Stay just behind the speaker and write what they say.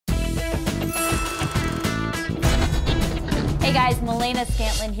Hey guys, Milena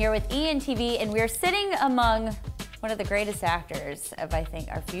Scantlin here with ENTV, and we're sitting among one of the greatest actors of, I think,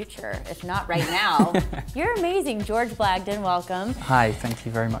 our future, if not right now. You're amazing, George Blagden, welcome. Hi, thank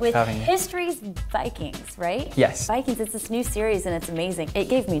you very much for having me. With History's Vikings, right? Yes. Vikings, it's this new series and it's amazing. It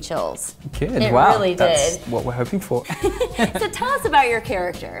gave me chills. Good, it wow. Really That's did. what we're hoping for. So tell us about your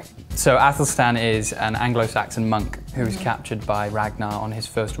character. So Athelstan is an Anglo-Saxon monk who was captured by Ragnar on his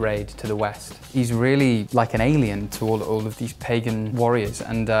first raid to the west. He's really like an alien to all of these pagan warriors,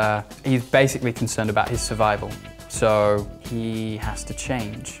 and he's basically concerned about his survival. So he has to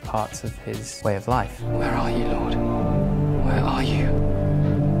change parts of his way of life. Where are you, Lord? Where are you?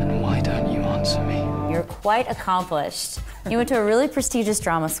 And why don't you answer me? You're quite accomplished. You went to a really prestigious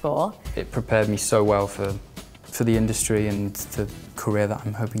drama school. It prepared me so well for the industry and the career that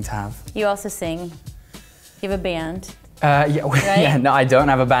I'm hoping to have. You also sing. You have a band. Yeah, right? Yeah, no, I don't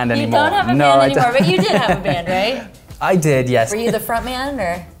have a band anymore. You don't have a band anymore, but you did have a band, right? I did, yes. Were you the front man,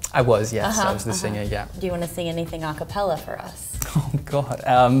 or? I was, yes. I was the singer, yeah. Do you want to sing anything a cappella for us? Oh, God.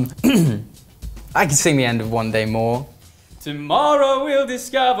 I can sing the end of One Day More. Tomorrow we'll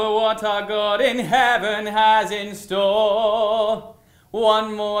discover what our God in heaven has in store.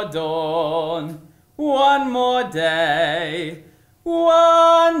 One more dawn, one more day,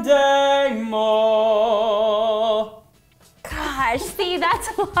 one day more. Gosh, see, that's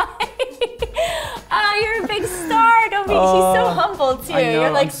why. You're a big star. Don't be. She's so humble too. I know,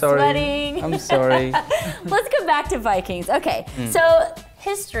 You're like I'm sorry. sweating. I'm sorry. Let's go back to Vikings. Okay, so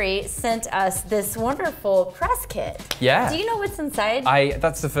History sent us this wonderful press kit. Yeah. Do you know what's inside?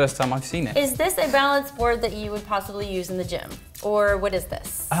 That's the first time I've seen it. Is this a balance board that you would possibly use in the gym? Or what is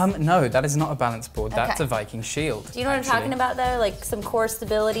this? No, that is not a balance board. That's Okay. a Viking shield. Do you know what I'm talking about though? Like some core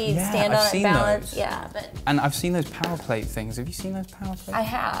stability, Yeah, stand I've on it, seen balance. those. Yeah, but And I've seen those power plate things. Have you seen those power plates? I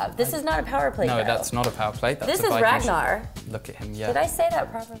have. This is not a power plate No, though. that's not a power plate. That's This a is Viking Ragnar. Look at him, yeah. Did I say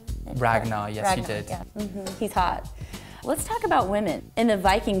that properly? Ragnar, yes, you did. Yeah. He's hot. Let's talk about women in the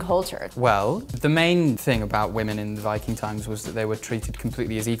Viking culture. Well, the main thing about women in the Viking times was that they were treated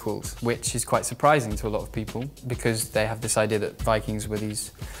completely as equals, which is quite surprising to a lot of people because they have this idea that Vikings were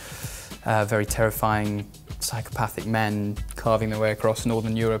these very terrifying, psychopathic men carving their way across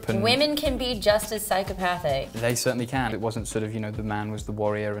Northern Europe. And women can be just as psychopathic. They certainly can. It wasn't sort of, you know, the man was the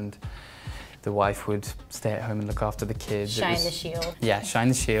warrior and the wife would stay at home and look after the kids. Shine the shield. Yeah, shine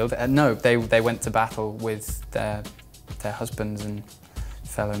the shield. No, they went to battle with their husbands and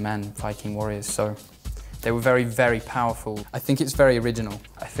fellow men, Viking warriors, so they were very, very powerful. I think it's very original.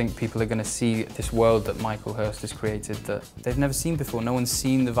 I think people are going to see this world that Michael Hirst has created that they've never seen before. No one's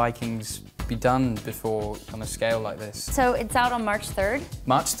seen the Vikings be done before on a scale like this. So it's out on March 3rd?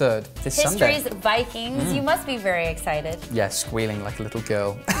 March 3rd, this Sunday. History's Vikings. You must be very excited. Yeah, squealing like a little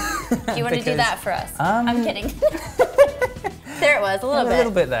girl. Do you want to do that for us? I'm kidding. There it was, a little bit. A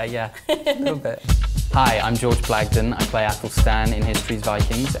little bit there, yeah, a little bit. Hi, I'm George Blagden. I play Athelstan in History's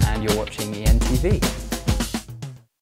Vikings, and you're watching ENTV.